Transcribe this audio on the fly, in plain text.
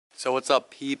So what's up,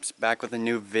 peeps? Back with a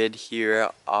new vid here.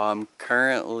 I'm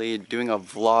currently doing a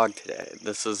vlog today.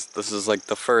 This is like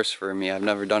the first for me. I've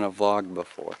never done a vlog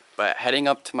before. But heading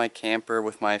up to my camper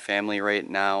with my family right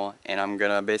now, and I'm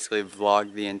gonna basically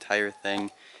vlog the entire thing.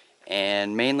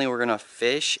 And mainly we're gonna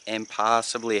fish and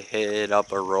possibly hit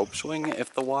up a rope swing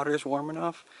if the water's warm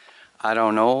enough. I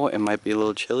don't know, it might be a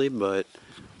little chilly, but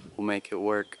we'll make it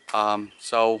work.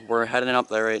 So we're heading up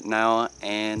there right now,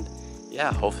 and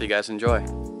yeah, hopefully you guys enjoy.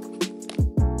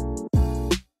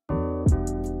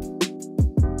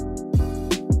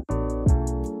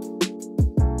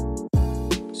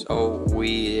 So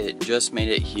we just made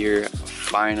it here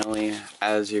finally.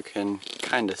 As you can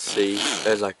kind of see,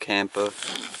 there's our camper.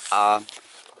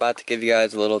 About to give you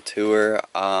guys a little tour,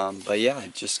 but yeah,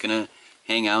 just gonna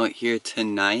hang out here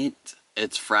tonight.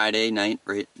 It's Friday night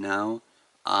right now.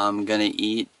 I'm gonna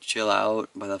eat, chill out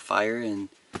by the fire, and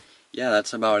yeah,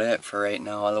 that's about it for right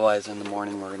now. Otherwise in the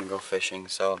morning we're gonna go fishing,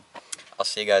 so I'll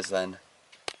see you guys then.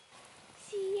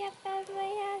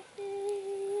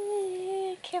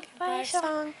 Campfire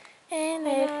song. And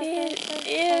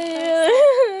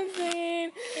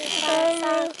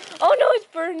oh no, it's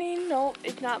burning. No,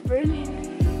 it's not burning.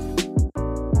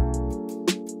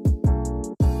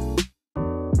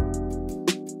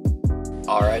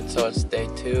 Alright, so it's day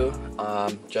 2.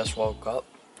 Just woke up.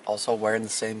 Also wearing the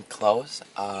same clothes.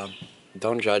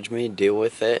 Don't judge me, deal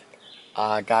with it.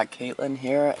 Got Caitlin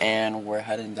here, and we're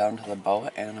heading down to the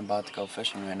boat, and I'm about to go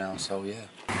fishing right now, so yeah.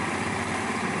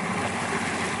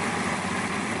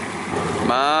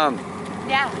 Mom!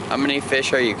 Yeah. How many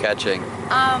fish are you catching?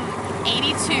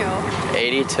 82.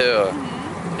 82?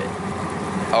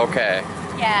 Mm-hmm. Okay.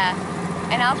 Yeah.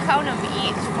 And I'll count them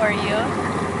each for you.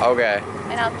 Okay.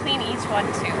 And I'll clean each one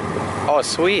too. Oh,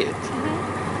 sweet.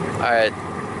 Mm-hmm. Alright.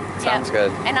 Sounds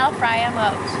good. And I'll fry them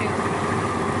up too.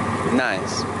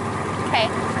 Nice. Okay.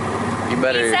 You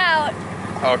better... Peace out.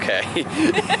 Okay.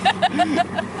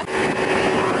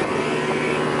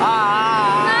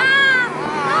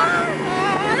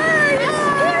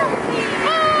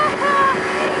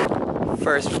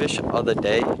 First fish of the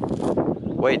day.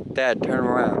 Wait, Dad, turn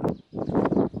around.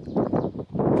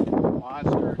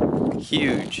 Monster.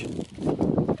 Huge.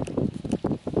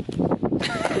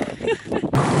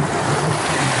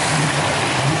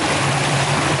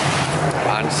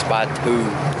 On spot 2.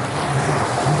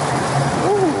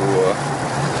 Ooh.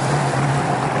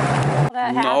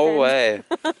 No way.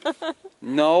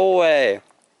 No way.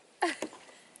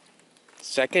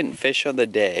 Second fish of the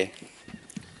day.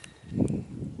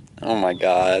 Oh my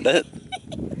god.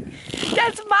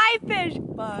 That's my fish.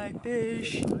 My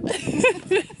fish.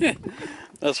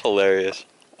 That's hilarious.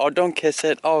 Oh, don't kiss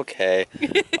it. Okay.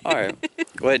 Alright.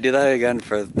 Wait, do that again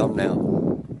for the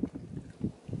thumbnail.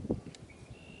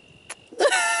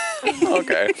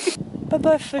 Okay.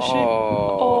 Bye-bye fishing.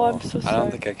 Oh, I'm so sorry. I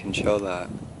don't think I can show that.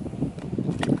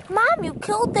 Mom, you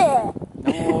killed it.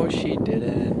 No, she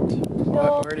didn't.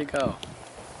 No. Where'd he go?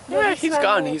 No, Yeah, he's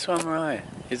gone. He swam away.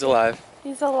 He's alive.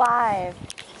 He's alive.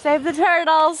 Save the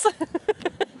turtles.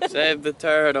 Save the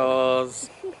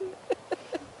turtles.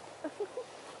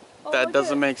 That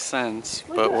doesn't make sense,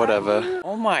 but whatever.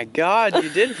 Oh my god, you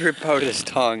did rip out his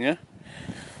tongue.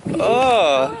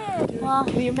 Oh. Well,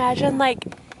 can you imagine like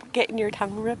getting your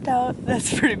tongue ripped out?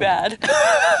 That's pretty bad.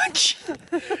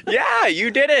 Yeah,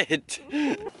 you did it.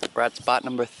 We're at spot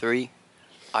number 3.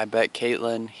 I bet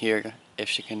Caitlin here, if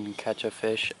she can catch a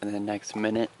fish in the next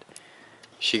minute,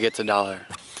 she gets $1.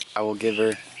 I will give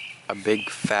her a big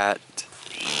fat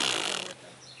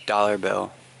 $1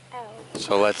 bill. Oh.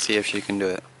 So let's see if she can do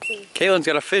it. Caitlin's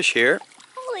got a fish here.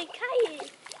 Holy kite.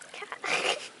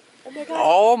 Oh my god.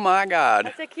 Oh my god.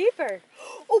 That's a keeper.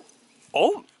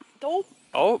 Oh. Don't.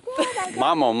 Oh.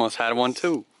 Mom almost had one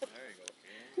too.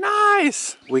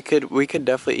 Nice. We could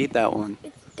definitely eat that one.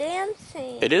 It's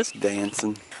dancing. It is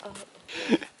dancing.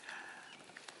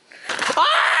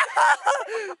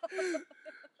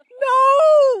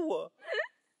 No!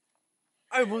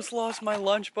 I almost lost my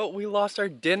lunch, but we lost our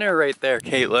dinner right there,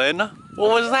 Caitlin. What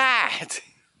was that?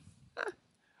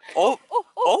 Oh,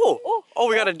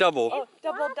 we got a double. Oh,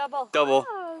 double. Double.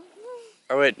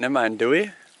 Oh wait, never mind, do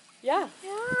we? Yeah.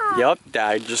 Yep,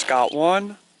 Dad just got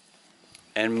one.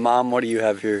 And Mom, what do you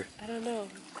have here? I don't know.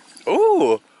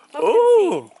 Ooh! Pumpkin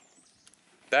Ooh! Seed.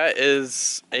 That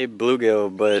is a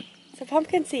bluegill, but it's a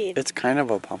pumpkin seed. it's kind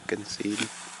of a pumpkin seed.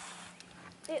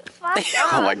 It flashed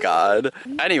Oh my god.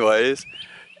 Anyways,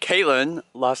 Caitlin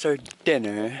lost her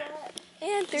dinner.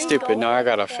 And Stupid, now I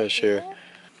got a fish here.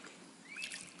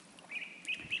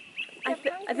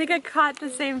 I think I caught the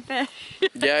same fish.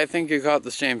 Yeah, I think you caught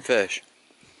the same fish.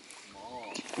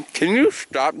 Can you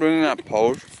stop doing that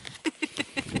pose?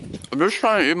 I'm just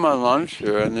trying to eat my lunch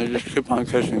here, and they just keep on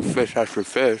catching fish after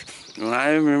fish, and I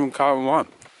haven't even caught one.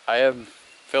 I am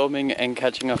filming and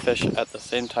catching a fish at the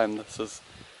same time. This is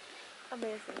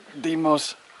amazing. The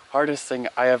most hardest thing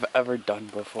I have ever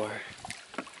done before.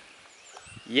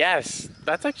 Yes,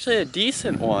 that's actually a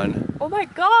decent one. Oh my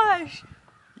gosh!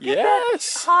 Get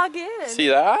Yes! that hog in. See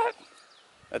that?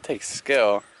 That takes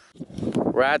skill.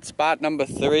 We're at spot number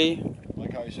 3.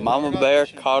 Mama Bear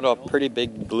caught a pretty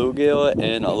big bluegill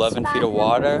in 11 feet of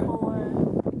water.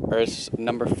 Or it's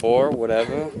number 4,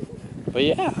 whatever. But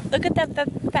yeah. Look at that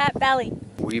fat belly.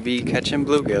 We be catching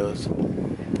bluegills.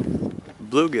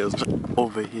 Bluegills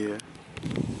over here.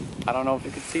 I don't know if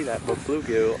you can see that, but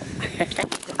bluegill.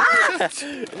 Ah!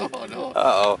 Oh no.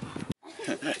 Uh-oh.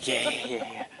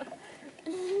 Yeah.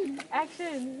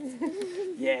 Action.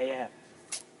 Yeah.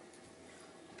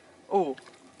 Oh.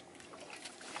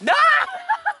 No!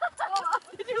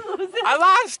 Did you lose it? I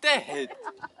lost it!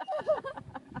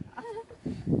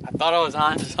 I thought I was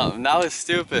on to something. That was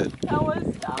stupid. That was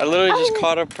dumb. I literally just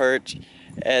caught a perch,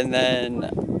 and then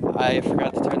I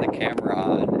forgot to turn the camera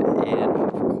on, and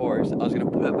of course I was gonna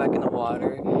put it back in the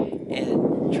water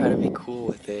and try to be cool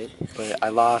with it, but I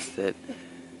lost it.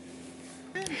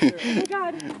 Oh my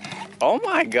god. Oh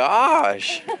my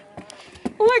gosh!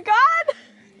 Oh my god!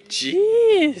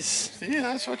 Jeez! See,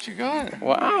 that's what you got.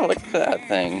 Wow, look at that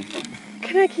thing.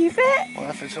 Can I keep it? Well,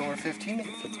 if it's over 15.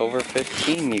 If it's over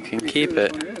 15, you can keep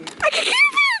it. I can keep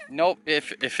it! Nope,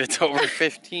 if it's over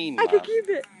 15, I can Mom. keep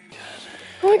it.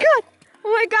 Oh my god! Oh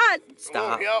my god!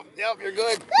 Stop. Yep, you're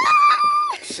good.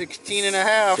 16 and a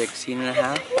half. 16 and a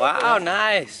half? Wow,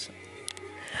 nice.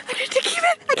 I get to keep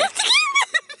it! I get to keep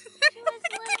it! I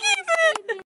get to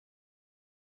keep it!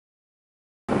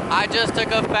 I just took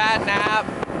a fat nap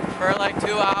for like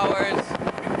 2 hours.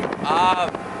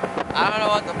 I don't know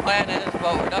what the plan is,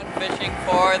 but we're done fishing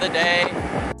for the day.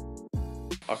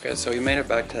 Okay, so we made it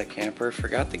back to the camper.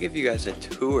 Forgot to give you guys a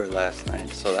tour last night,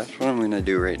 so that's what I'm gonna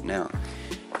do right now.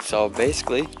 So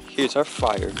basically, here's our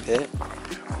fire pit.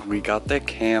 We got the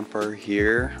camper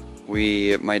here.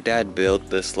 My dad built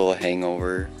this little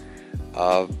hangover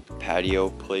patio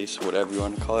place, whatever you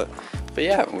want to call it. But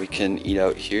yeah, we can eat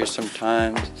out here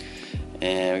sometimes.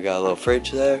 And we got a little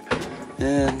fridge there.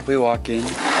 And we walk in.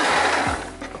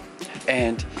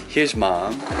 And here's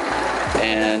Mom.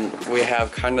 And we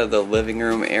have kind of the living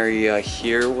room area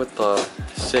here with the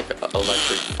sick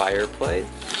electric fireplace.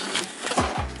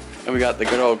 And we got the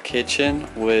good old kitchen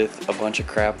with a bunch of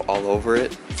crap all over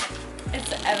it.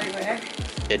 It's everywhere.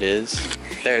 It is.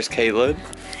 There's Caitlin.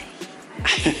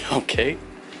 Okay.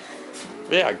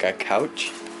 Yeah, I got a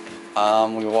couch.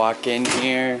 We walk in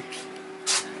here.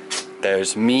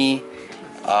 There's me.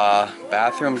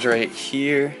 Bathroom's right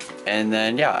here. And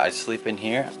then, yeah, I sleep in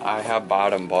here. I have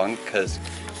bottom bunk because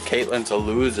Caitlin's a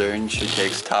loser and she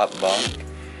takes top bunk.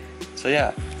 So,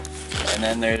 yeah. And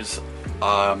then there's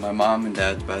my mom and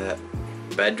dad's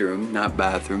bedroom, not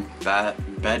bathroom,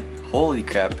 bed. Holy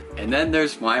crap. And then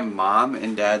there's my mom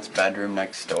and dad's bedroom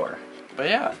next door. But,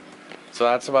 yeah. So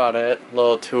that's about it.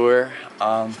 Little tour.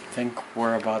 Think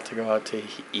we're about to go out to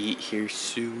eat here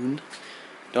soon.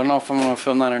 Don't know if I'm gonna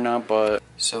film that or not, but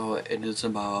so it is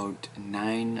about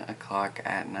 9 o'clock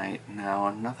at night now.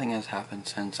 Nothing has happened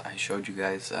since I showed you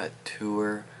guys that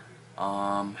tour.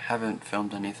 Haven't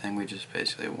filmed anything. We just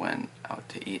basically went out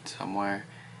to eat somewhere.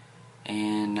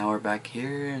 And now we're back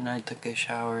here and I took a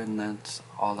shower and that's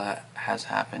all that has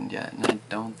happened yet. And I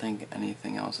don't think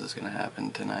anything else is gonna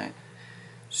happen tonight.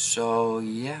 So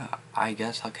yeah, I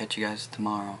guess I'll catch you guys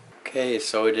tomorrow. Okay,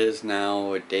 so it is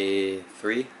now day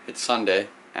 3. It's Sunday,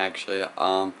 actually.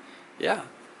 Yeah,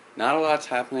 not a lot's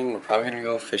happening. We're probably gonna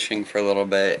go fishing for a little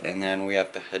bit and then we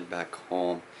have to head back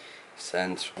home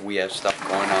since we have stuff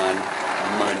going on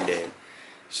Monday.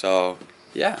 So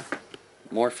yeah,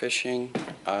 more fishing.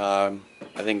 I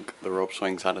think the rope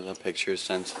swing's out of the picture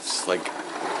since it's like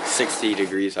 60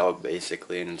 degrees out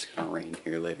basically and it's gonna rain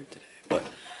here later today, but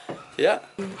yeah.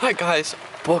 Hi guys,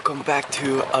 welcome back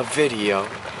to a video.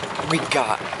 We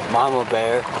got Mama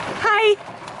Bear. Hi!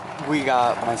 We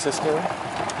got my sister.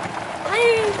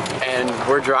 Hi! And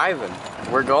we're driving.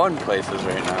 We're going places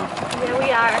right now. Yeah,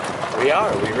 we are. We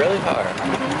are, we really are.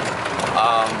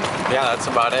 Yeah, that's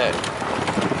about it.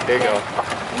 Here you go.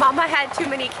 Mama had too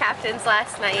many captains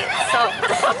last night, so...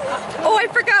 Oh, I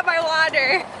forgot my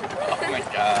water. Oh my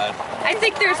god. I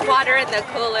think there's water in the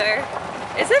cooler.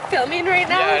 Is it filming right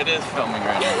now? Yeah, it is filming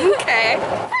right now. Okay.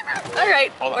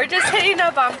 Alright, Hold on. we're just hitting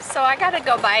a bump, so I gotta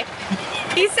go by.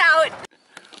 Peace out.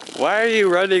 Why are you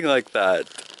running like that?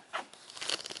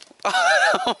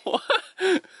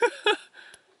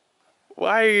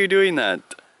 Why are you doing that?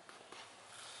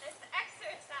 It's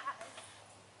exercise.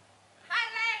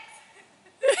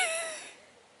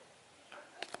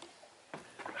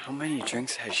 How many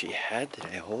drinks has she had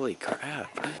today? Holy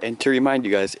crap. And to remind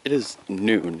you guys, it is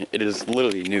noon. It is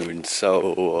literally noon.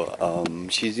 So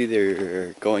she's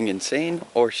either going insane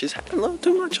or she's had a little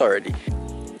too much already.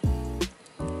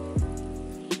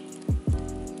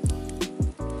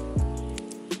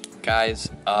 Guys,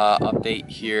 update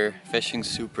here. Fishing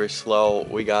super slow.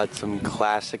 We got some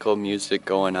classical music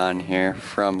going on here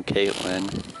from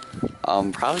Caitlin.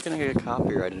 I'm probably gonna get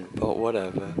copyrighted, but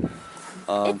whatever.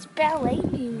 It's ballet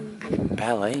music.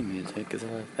 Ballet music, is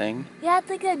that a thing? Yeah, it's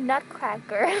like a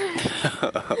nutcracker.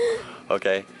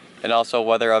 Okay. And also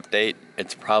weather update.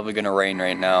 It's probably gonna rain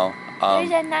right now.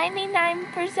 There's a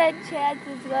 99% chance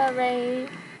it's gonna rain.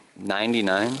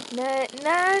 99?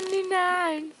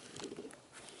 99.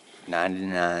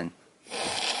 99.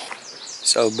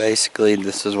 So basically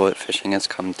this is what fishing has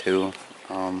come to.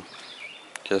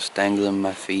 Just dangling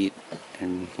my feet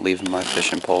and leaving my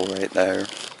fishing pole right there.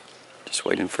 Just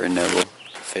waiting for a nibble.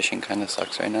 Fishing kind of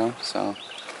sucks right now, so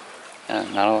yeah,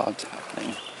 not a lot's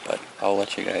happening. But I'll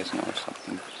let you guys know if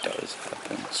something does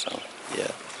happen, so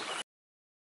yeah.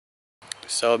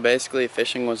 So basically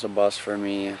fishing was a bust for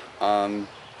me. Not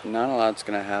a lot's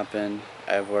gonna happen.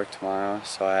 I have work tomorrow,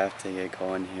 so I have to get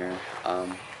going here.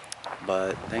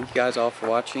 But thank you guys all for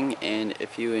watching, and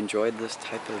if you enjoyed this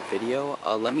type of video,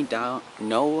 let me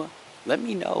know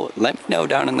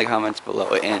down in the comments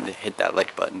below and hit that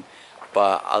like button.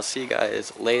 But I'll see you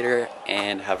guys later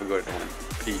and have a good one.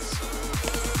 Peace.